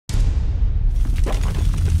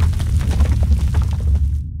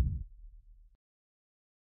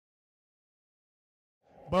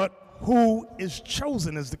But who is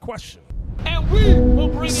chosen is the question. And we will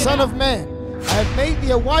bring it Son out. of man, I have made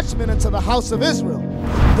thee a watchman unto the house of Israel.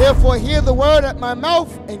 Therefore hear the word at my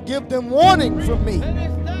mouth and give them warning from me. And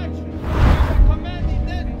this statute, we shall command thee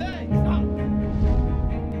this day.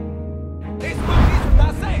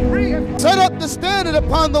 Stop. Set up the standard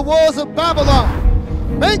upon the walls of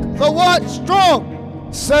Babylon. Make the watch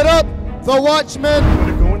strong. Set up the watchmen. Want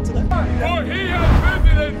to go into that? For he has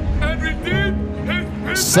visited and redeemed his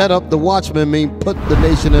people. Set up the watchman mean put the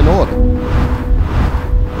nation in order.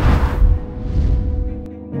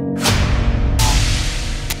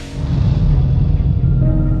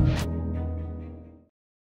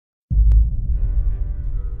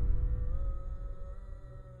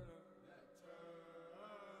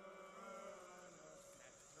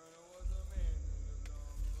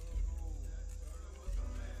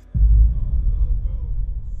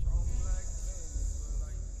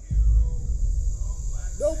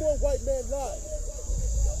 No more white man lies.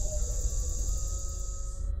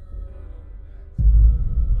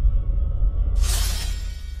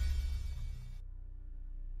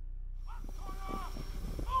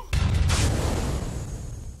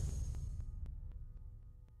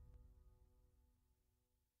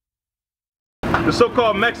 The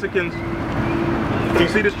so-called Mexicans, can you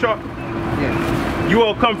see this chart? Yeah. You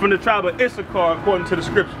all come from the tribe of Issachar according to the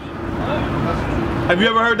scriptures. Have you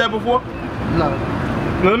ever heard that before? No.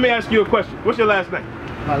 Now let me ask you a question. What's your last name?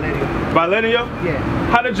 Valerio. Valerio? Yeah.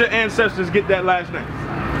 How did your ancestors get that last name?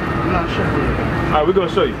 I'm not sure. All right, we're going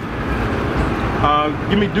to show you.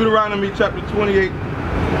 Give me Deuteronomy chapter 28.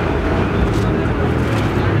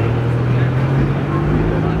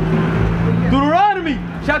 Deuteronomy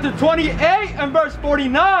chapter 28 and verse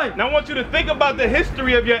 49. Now I want you to think about the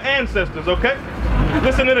history of your ancestors, okay?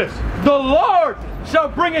 Listen to this. The Lord shall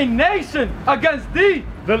bring a nation against thee.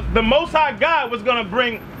 The Most High God was going to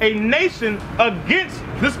bring a nation against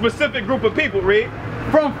this specific group of people, read.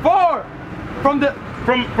 From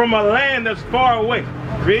From a land that's far away,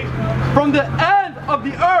 read. From the end of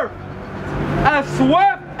the earth, as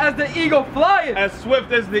swift as the eagle flieth. As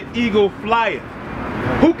swift as the eagle flieth.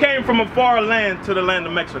 Who came from a far land to the land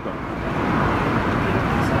of Mexico?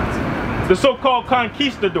 The so-called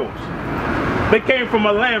conquistadors. They came from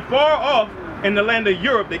a land far off in the land of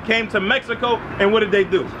Europe. They came to Mexico, and what did they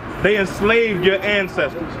do? They enslaved your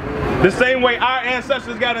ancestors. The same way our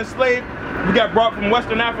ancestors got enslaved, we got brought from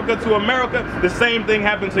Western Africa to America, the same thing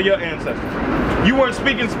happened to your ancestors. You weren't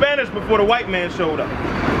speaking Spanish before the white man showed up.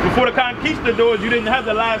 Before the conquistadors, you didn't have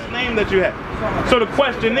the last name that you had. So the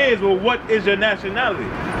question is, well, what is your nationality?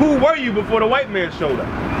 Who were you before the white man showed up?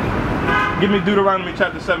 Give me Deuteronomy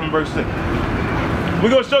chapter 7, verse 6. We're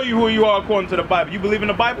going to show you who you are according to the Bible. You believe in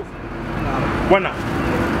the Bible? No. Why not?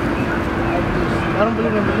 I don't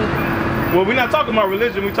believe in religion. Well, we're not talking about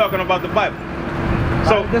religion, we're talking about the Bible.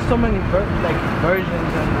 So there's so many versions and I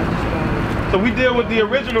just don't. So we deal with the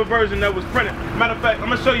original version that was printed. Matter of fact, I'm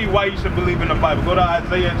going to show you why you should believe in the Bible. Go to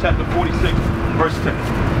Isaiah chapter 46, verse 10.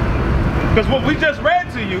 Because what we just read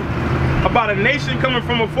to you about a nation coming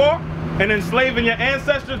from afar and enslaving your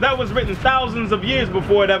ancestors, that was written thousands of years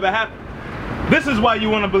before it ever happened. This is why you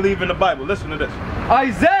want to believe in the Bible. Listen to this.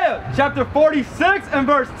 Isaiah chapter 46 and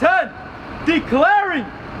verse 10, declaring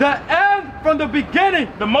the end from the beginning.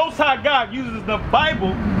 The Most High God uses the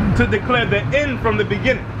Bible to declare the end from the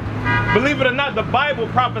beginning. Believe it or not, the Bible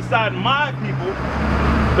prophesied my people,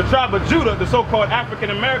 the tribe of Judah, the so-called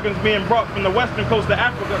African Americans being brought from the western coast of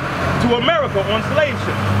Africa to America on slave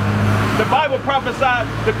ships. The Bible prophesied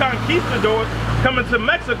the conquistadors coming to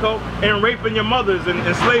Mexico and raping your mothers and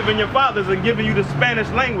enslaving your fathers and giving you the Spanish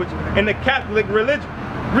language and the Catholic religion.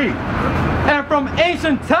 Read. And from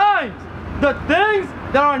ancient times, the things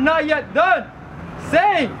that are not yet done,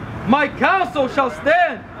 saying, my counsel shall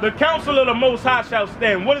stand. The counsel of the Most High shall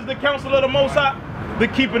stand. What is the counsel of the Most High? The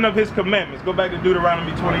keeping of his commandments. Go back to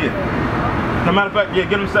Deuteronomy 28. No matter of fact, yeah,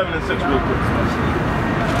 get them 7 and 6 real quick.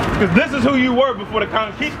 Because this is who you were before the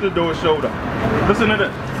conquistadors showed up. Listen to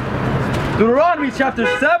this. Deuteronomy chapter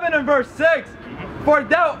 7 and verse 6. For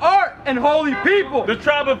thou art an holy people. The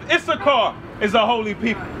tribe of Issachar is a holy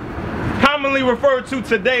people. Commonly referred to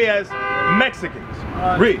today as Mexicans.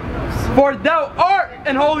 Read. For thou art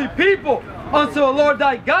an holy people unto the Lord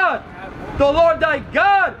thy God. The Lord thy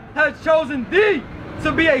God has chosen thee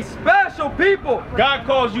to be a special people. God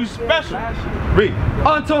calls you special. Read.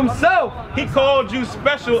 Unto himself. He called you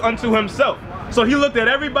special unto himself. So he looked at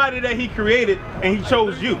everybody that he created and he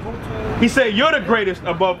chose you. He said, you're the greatest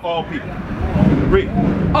above all people. Read.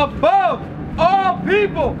 Above all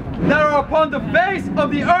people that are upon the face of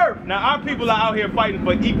the earth. Now our people are out here fighting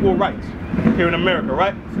for equal rights here in America,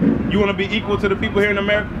 right? You want to be equal to the people here in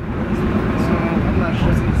America? I'm not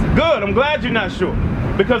sure. Good, I'm glad you're not sure.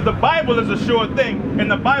 Because the Bible is a sure thing, and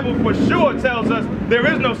the Bible for sure tells us there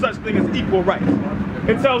is no such thing as equal rights.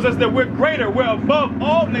 It tells us that we're greater, we're above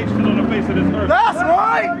all nations on the face of this earth. That's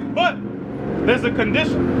right. But there's a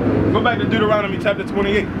condition. Go back to Deuteronomy chapter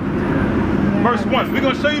 28. Verse 1. We're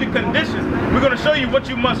going to show you the condition. We're going to show you what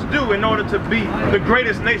you must do in order to be the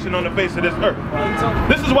greatest nation on the face of this earth.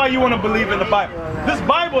 This is why you want to believe in the Bible. This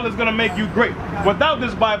Bible is going to make you great. Without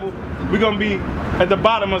this Bible, we're going to be at the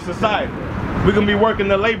bottom of society. We're going to be working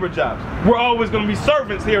the labor jobs. We're always going to be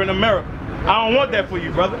servants here in America. I don't want that for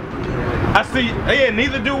you, brother. I see, yeah,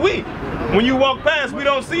 neither do we. When you walk past, we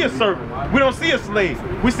don't see a servant. We don't see a slave.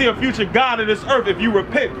 We see a future God of this earth if you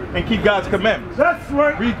repent and keep God's commandments. That's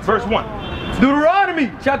right. Read verse 1.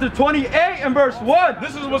 Deuteronomy chapter 28 and verse 1.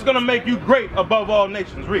 This is what's going to make you great above all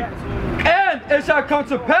nations. Read. And it shall come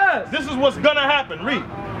to pass, This is what's going to happen. Read.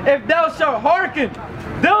 if thou shalt hearken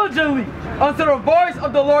diligently unto the voice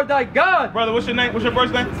of the Lord thy God. Brother, what's your name? What's your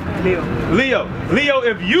first name? Leo. Leo. Leo,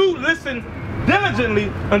 if you listen diligently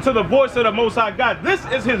unto the voice of the Most High God, this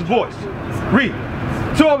is his voice. Read.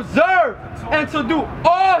 To observe and to do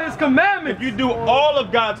all his commandments. If you do all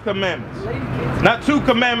of God's commandments, not 2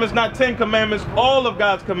 commandments, not 10 commandments, all of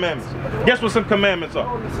God's commandments. Guess what some commandments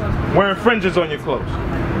are? Wearing fringes on your clothes.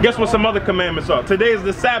 Guess what some other commandments are? Today is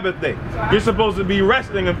the Sabbath day. You're supposed to be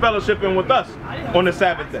resting and fellowshipping with us on the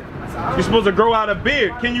Sabbath day. You're supposed to grow out a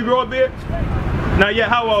beard. Can you grow a beard? Not yet.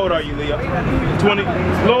 How old are you, Leo? 20.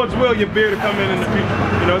 Lord's will, your beard will come in the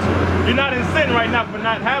future. You know, you're not in sin right now for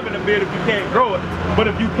not having a beard if you can't grow it. But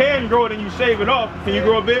if you can grow it and you shave it off, can you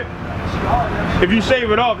grow a beard? If you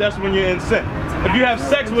shave it off, that's when you're in sin. If you have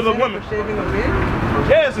sex with a woman,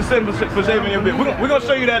 yeah, it's a sin for shaving your beard. We're going to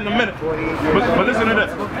show you that in a minute. But listen to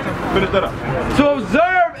this. Finish that up. To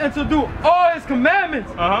observe and to do all his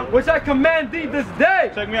commandments, which I command thee this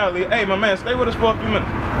day. Check me out, Leo. Hey, my man, stay with us for a few minutes.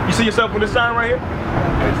 You see yourself with this sign right here?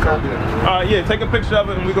 Yeah, take a picture of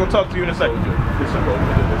it and we're going to talk to you in a second.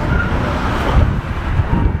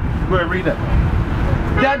 Go ahead, read that.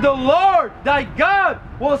 That the Lord thy God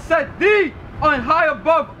will set thee on high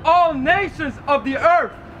above all nations of the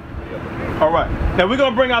earth. All right. Now we're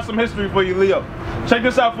going to bring out some history for you, Leo. Check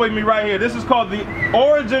this out for me right here. This is called the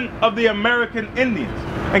origin of the American Indians.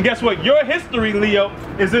 And guess what? Your history, Leo,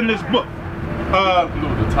 is in this book.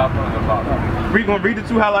 The top one and the bottom. We're going to read the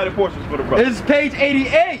 2 highlighted portions for the brother. This is page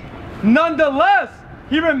 88. Nonetheless,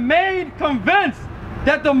 he remained convinced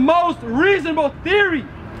that the most reasonable theory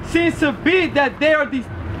seems to be that they are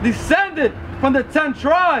descended from the 10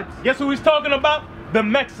 tribes. Guess who he's talking about? The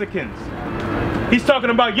Mexicans. He's talking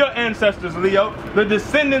about your ancestors, Leo, the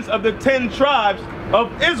descendants of the 10 tribes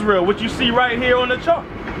of Israel, which you see right here on the chart.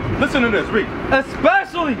 Listen to this, read.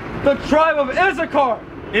 Especially the tribe of Issachar.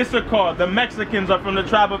 Issachar, the Mexicans are from the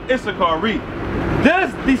tribe of Issachar, read.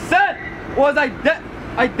 This descent was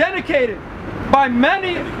indicated by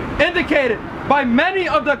many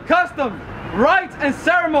of the customs, rites, and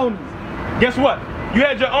ceremonies. Guess what? You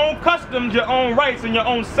had your own customs, your own rites, and your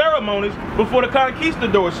own ceremonies before the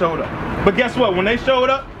conquistadors showed up. But guess what? When they showed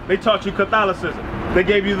up, they taught you Catholicism. They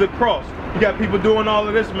gave you the cross. You got people doing all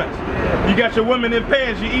of this mess. You got your women in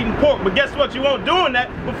pants, you eating pork. But guess what? You weren't doing that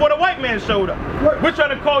before the white man showed up. We're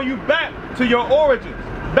trying to call you back to your origins,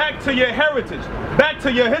 back to your heritage, back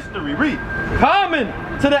to your history. Read. Common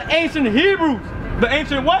to the ancient Hebrews. The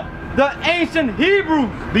ancient what? The ancient Hebrews.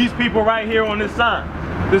 These people right here on this sign.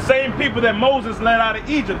 The same people that Moses led out of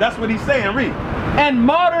Egypt. That's what he's saying. Read. And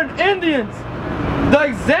modern Indians. The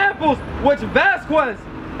examples which Vasquez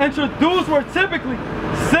introduced were typically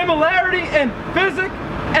similarity in physic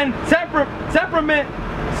and temperament,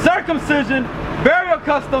 circumcision, burial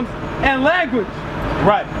customs, and language.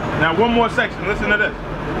 Right. Now one more section. Listen to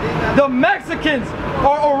this. The Mexicans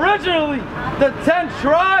are originally the 10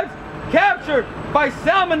 tribes captured by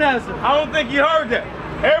Salmanasar. I don't think you heard that.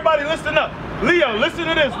 Everybody listen up. Leo, listen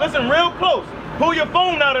to this. Listen real close. Pull your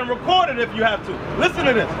phone out and record it if you have to. Listen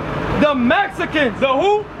to this. The Mexicans. The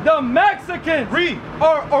who? The Mexicans. Read.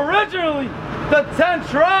 Are originally the 10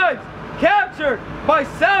 tribes captured by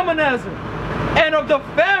Salmanasar and of the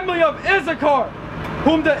family of Issachar,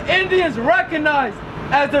 whom the Indians recognized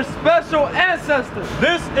as their special ancestors.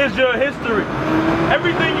 This is your history.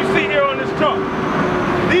 Everything you see here on this chart.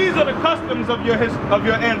 These are the customs of your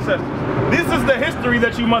ancestors. This is the history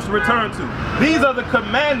that you must return to. These are the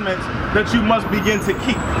commandments that you must begin to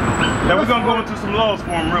keep. Now we're gonna go into some laws for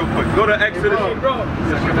them real quick. Go to Exodus.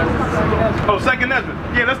 Oh, second Ezra.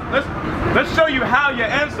 Yeah, let's show you how your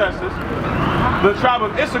ancestors, the tribe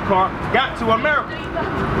of Issachar, got to America.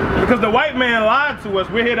 Because the white man lied to us.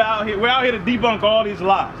 We're out here to debunk all these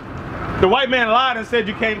lies. The white man lied and said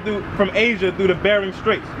you came through from Asia through the Bering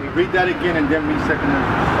Straits. Read that again and then read 2 Ezra.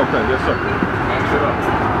 Okay, yes sir. Match it up.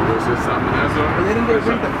 Was it something else? Didn't they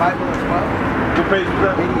read the Bible as well? What page is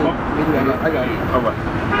that? 88. I got it. All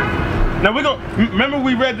right. Now we're going to, remember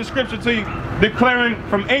we read the scripture to you declaring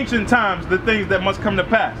from ancient times the things that must come to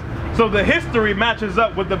pass. So the history matches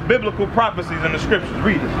up with the biblical prophecies in the scriptures.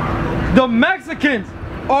 Read it. The Mexicans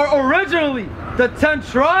are originally the 10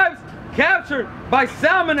 tribes captured by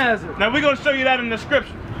Salmanasar. Now we're going to show you that in the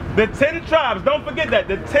scripture. The 10 tribes, don't forget that,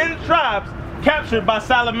 the 10 tribes captured by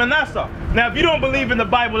Salmanasar. Now if you don't believe in the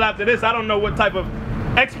Bible after this, I don't know what type of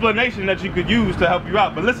explanation that you could use to help you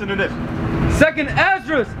out, but listen to this. 2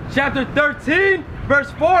 Ezra chapter 13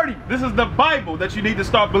 verse 40. This is the Bible that you need to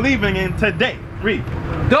start believing in today. Read.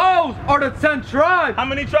 Those are the 10 tribes. How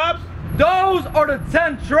many tribes? Those are the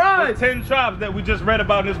 10 tribes. The 10 tribes that we just read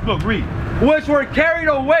about in this book. Read. Which were carried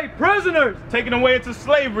away prisoners. Taken away into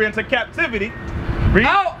slavery, into captivity. Read.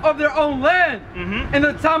 Out of their own land in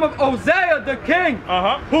the time of Hosea the king,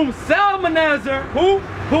 whom Salmanasar,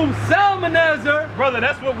 whom Salmanasar. Brother,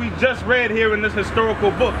 that's what we just read here in this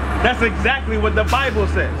historical book. That's exactly what the Bible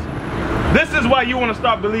says. This is why you want to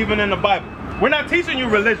start believing in the Bible. We're not teaching you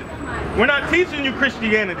religion. We're not teaching you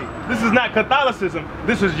Christianity. This is not Catholicism.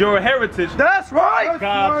 This is your heritage. That's right.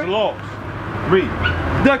 God's laws. Read.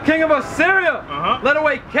 The king of Assyria led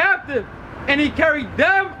away captive, and he carried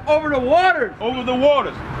them over the waters. Over the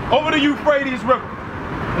waters. Over the Euphrates River.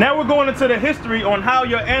 Now we're going into the history on how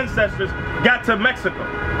your ancestors got to Mexico.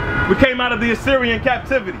 We came out of the Assyrian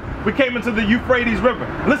captivity. We came into the Euphrates River.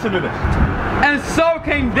 Listen to this. And so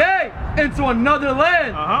came they into another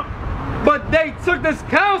land. But they took this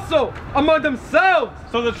counsel among themselves.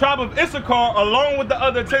 So the tribe of Issachar, along with the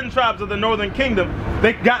other 10 tribes of the northern kingdom,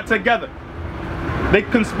 they got together. They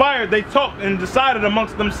conspired, they talked, and decided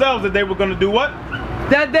amongst themselves that they were going to do what?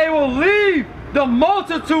 That they will leave the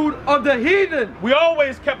multitude of the heathen. We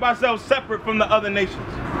always kept ourselves separate from the other nations.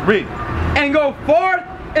 Read. And go forth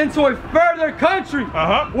into a further country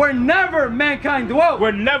where never mankind dwelt.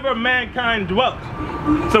 Where never mankind dwelt.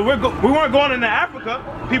 So we weren't going into Africa.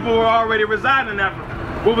 People were already residing in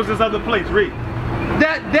Africa. What was this other place? Read.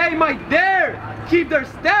 That they might there keep their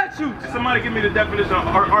statutes. Somebody give me the definition of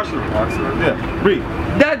arsenal. Yeah. Read.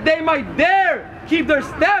 That they might there keep their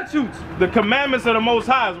statutes. The commandments of the Most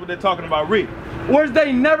High is what they're talking about. Read. Which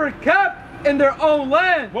they never kept in their own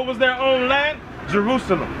land. What was their own land?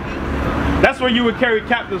 Jerusalem. That's where you would carry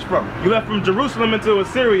captives from. You left from Jerusalem into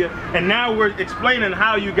Assyria, and now we're explaining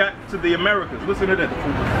how you got to the Americas. Listen to this.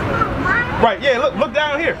 Right, yeah, look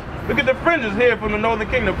down here. Look at the fringes here from the northern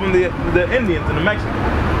kingdom, from the Indians and the Mexicans.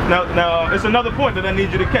 Now, it's another point that I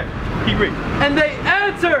need you to catch. Keep reading. And they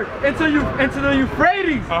entered into the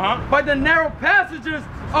Euphrates by the narrow passages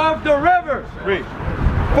of the river. Read.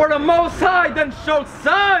 For the Most High then showed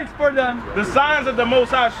signs for them. The signs that the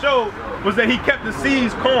Most High showed was that he kept the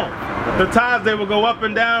seas calm. The tides, they would go up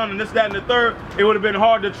and down, and this, that, and the third. It would have been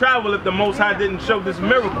hard to travel if the Most High didn't show this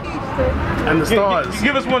miracle. And the stars.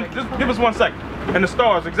 Give us one. Just give us 1 second. And the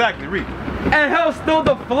stars, exactly. Read. And held still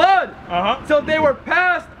the flood till they were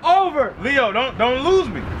passed over. Leo, don't lose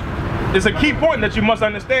me. It's a key point that you must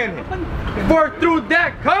understand here. For through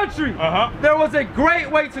that country there was a great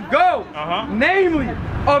way to go, namely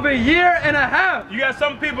of a year and a half. You got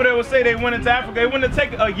some people that will say they went into Africa. It wouldn't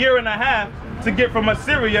take a year and a half to get from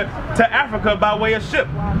Assyria to Africa by way of ship.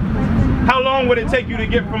 How long would it take you to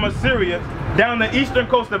get from Assyria down the eastern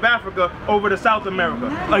coast of Africa over to South America?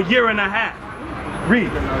 A year and a half.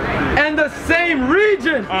 Read. And the same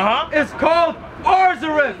region is called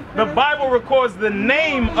Arzareth. The Bible records the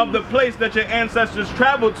name of the place that your ancestors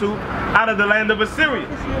traveled to out of the land of Assyria.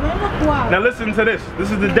 Now listen to this.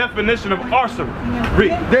 This is the definition of Arzareth.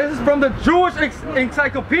 Read. This is from the Jewish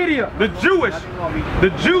encyclopedia. The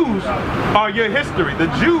Jews are your history. The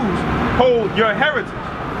Jews hold your heritage.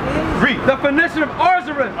 Read. Definition of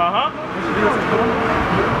Arzareth.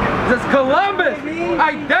 This Columbus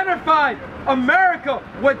identified America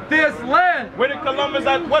with this land. What did Columbus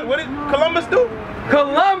do?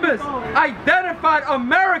 Columbus identified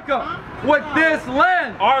America with this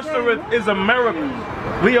land. Arzareth is America.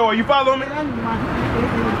 Leo, are you following me?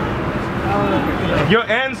 Your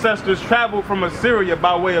ancestors traveled from Assyria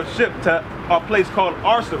by way of ship to a place called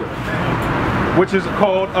Arzareth, which is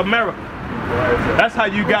called America. That's how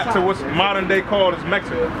you got to what's modern day called as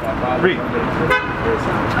Mexico. Read.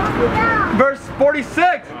 Verse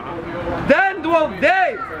 46. Then dwelt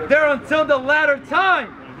they there until the latter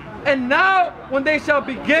time, and now when they shall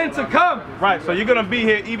begin to come. Right, so you're going to be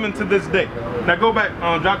here even to this day. Now go back,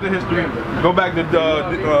 drop the history, go back to,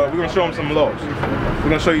 we're going to show them some laws. We're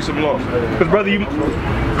going to show you some laws. Because brother, you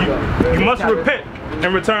must repent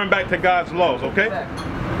and return back to God's laws, okay?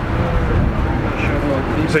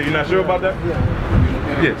 So you're not sure about that?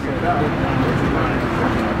 Yes.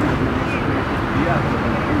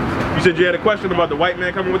 You said you had a question about the white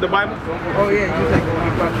man coming with the Bible? Oh yeah, you think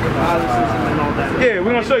Catholicism and all that. Yeah,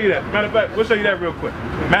 we're going to show you that. Matter of fact, we'll show you that real quick.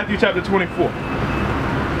 Matthew chapter 24.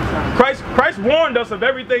 Christ warned us of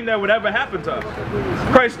everything that would ever happen to us.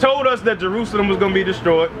 Christ told us that Jerusalem was going to be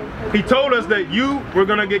destroyed. He told us that you were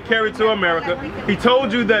going to get carried to America. He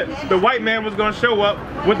told you that the white man was going to show up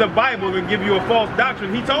with the Bible and give you a false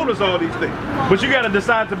doctrine. He told us all these things. But you got to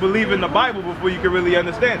decide to believe in the Bible before you can really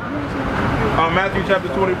understand it. Matthew chapter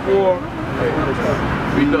 24.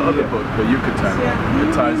 Read the other book, the Yucatan.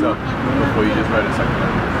 It ties up before you just read a second.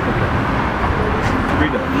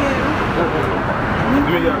 Read that.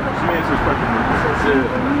 Let me answer this question.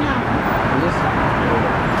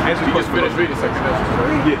 Answer You just finished reading second Ezra.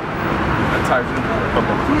 Yeah. That ties in.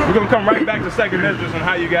 Okay. We're going to come right back to second Ezra and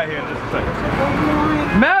how you got here in just a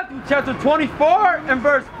second. Matthew chapter 24 and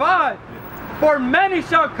verse 5. For many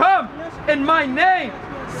shall come in my name,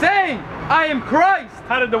 saying, I am Christ.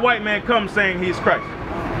 How did the white man come saying he's Christ?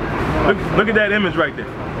 Look at that image right there.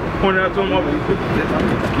 Pointed out to him over there.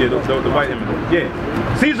 Yeah, the white image.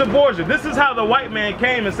 Yeah. Caesar Borgia, this is how the white man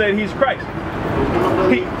came and said he's Christ.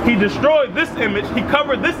 He destroyed this image, he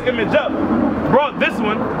covered this image up, brought this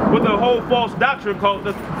one with a whole false doctrine called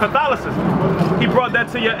the Catholicism. He brought that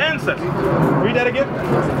to your ancestors. Read that again.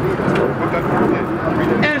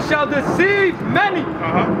 And shall deceive many.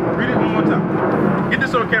 Read it one more time. Get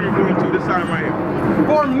this on camera for him too, this time right here.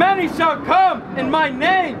 For many shall come in my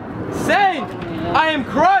name, saying, I am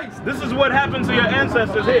Christ. This is what happened to your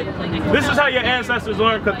ancestors here. This is how your ancestors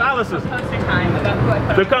learned Catholicism.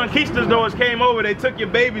 The conquistadors came over, they took your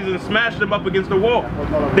babies and smashed them up against the wall.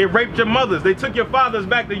 They raped your mothers. They took your fathers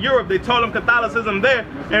back to Europe. They taught them Catholicism there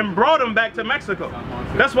and brought them back to Mexico.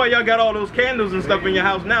 That's why y'all got all those candles and stuff in your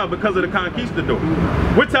house now, because of the conquistadors.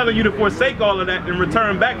 We're telling you to forsake all of that and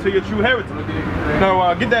return back to your true heritage.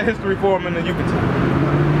 Now get that history for them and then you can tell.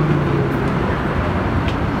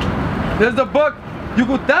 There's the book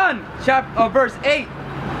Yucatan, chapter verse 8.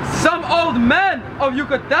 Some old men of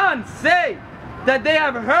Yucatan say that they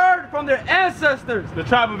have heard from their ancestors, the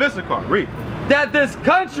tribe of Issachar, read, that this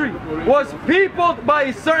country was peopled by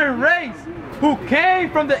a certain race who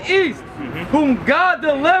came from the east, whom God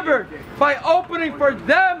delivered by opening for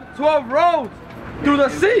them 12 roads through the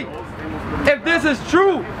sea. If this is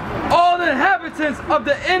true, all the inhabitants of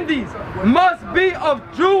the Indies must be of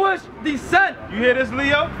Jewish descent. You hear this,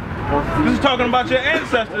 Leo? This is talking about your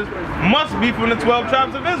ancestors must be from the 12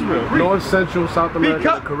 tribes of Israel. North, Central, South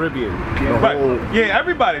America, and Caribbean. Right. Yeah,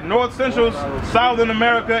 everybody. North, Central, Southern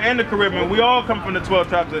America, and the Caribbean. We all come from the 12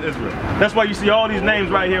 tribes of Israel. That's why you see all these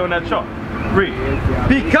names right here on that chart. Read.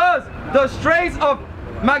 Because the Straits of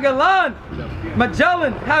Magellan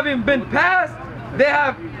having been passed,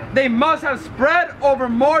 they must have spread over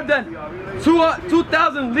more than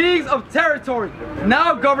 2,000 leagues of territory,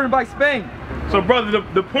 now governed by Spain. So brother,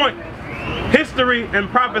 the point, history and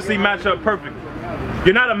prophecy match up perfectly.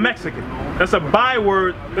 You're not a Mexican. That's a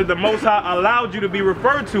byword that the Most High allowed you to be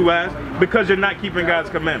referred to as because you're not keeping God's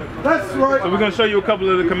commandments. That's right. So we're going to show you a couple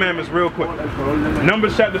of the commandments real quick.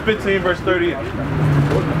 Numbers chapter 15 verse 38.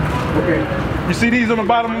 You see these on the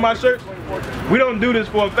bottom of my shirt? We don't do this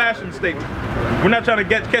for a fashion statement. We're not trying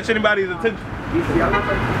to catch anybody's attention.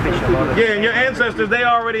 Yeah, and your ancestors, they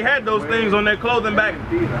already had those things on their clothing back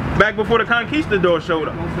before the conquistadors showed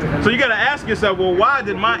up. So you got to ask yourself, well, why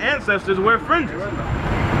did my ancestors wear fringes?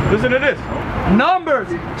 Listen to this. Numbers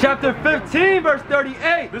chapter 15 verse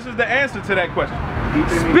 38. This is the answer to that question.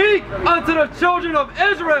 Speak unto the children of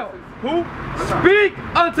Israel. Who? Speak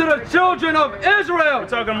unto the children of Israel. We're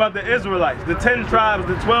talking about the Israelites, the 10 tribes,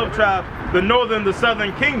 the 12 tribes, the northern, the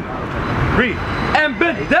southern kingdom. Read. And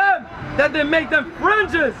bid them that they make them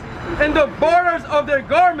fringes in the borders of their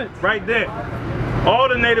garments. Right there. All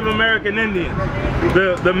the Native American Indians,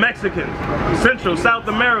 the Mexicans, Central, South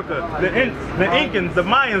America, the Incans, the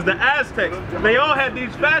Mayans, the Aztecs, they all had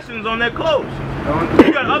these fashions on their clothes.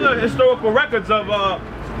 You got other historical records of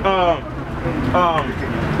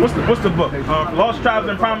what's the book? Lost Tribes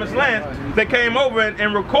in Promised Lands. They came over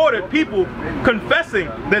and recorded people confessing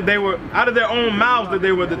that they were, out of their own mouths, that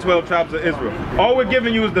they were the 12 tribes of Israel. All we're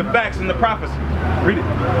giving you is the facts and the prophecy. Read it.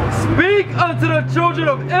 Speak unto the children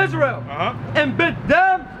of Israel, and bid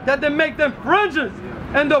them that they make them fringes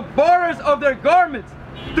in the borders of their garments,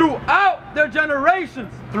 throughout their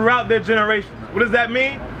generations. Throughout their generations. What does that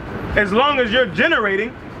mean? As long as you're generating,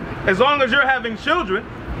 as long as you're having children,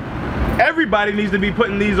 everybody needs to be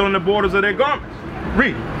putting these on the borders of their garments.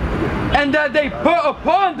 Read. And that they put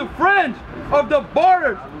upon the fringe of the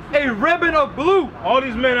borders a ribbon of blue. All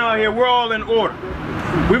these men out here, we're all in order.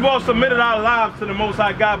 We've all submitted our lives to the Most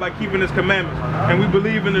High God by keeping His commandments. And we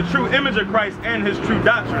believe in the true image of Christ and His true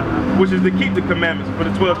doctrine, which is to keep the commandments for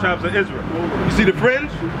the 12 tribes of Israel. You see the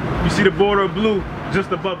fringe? You see the border of blue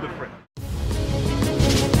just above the fringe.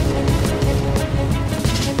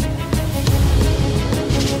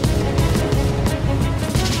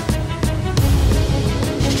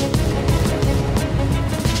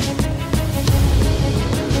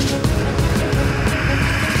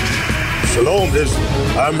 Shalom,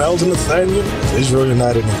 Israel. I'm Elder Nathaniel of Israel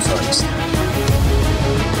United in Christ.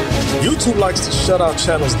 YouTube likes to shut our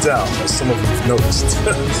channels down, as some of you have noticed,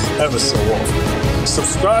 ever so often.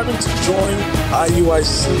 Subscribing to join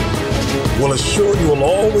IUIC will assure you will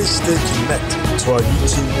always stay connected to our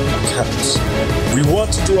YouTube accounts. We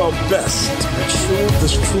want to do our best to make sure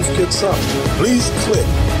this truth gets out. Please click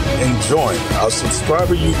and join our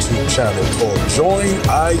subscriber YouTube channel called Join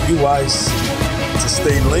IUIC to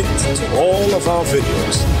stay linked to all of our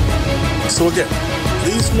videos. So again,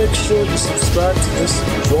 please make sure you subscribe to this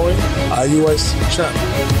Join IUIC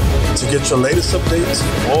channel to get your latest updates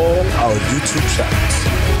on all our YouTube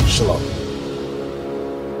channels. Shalom.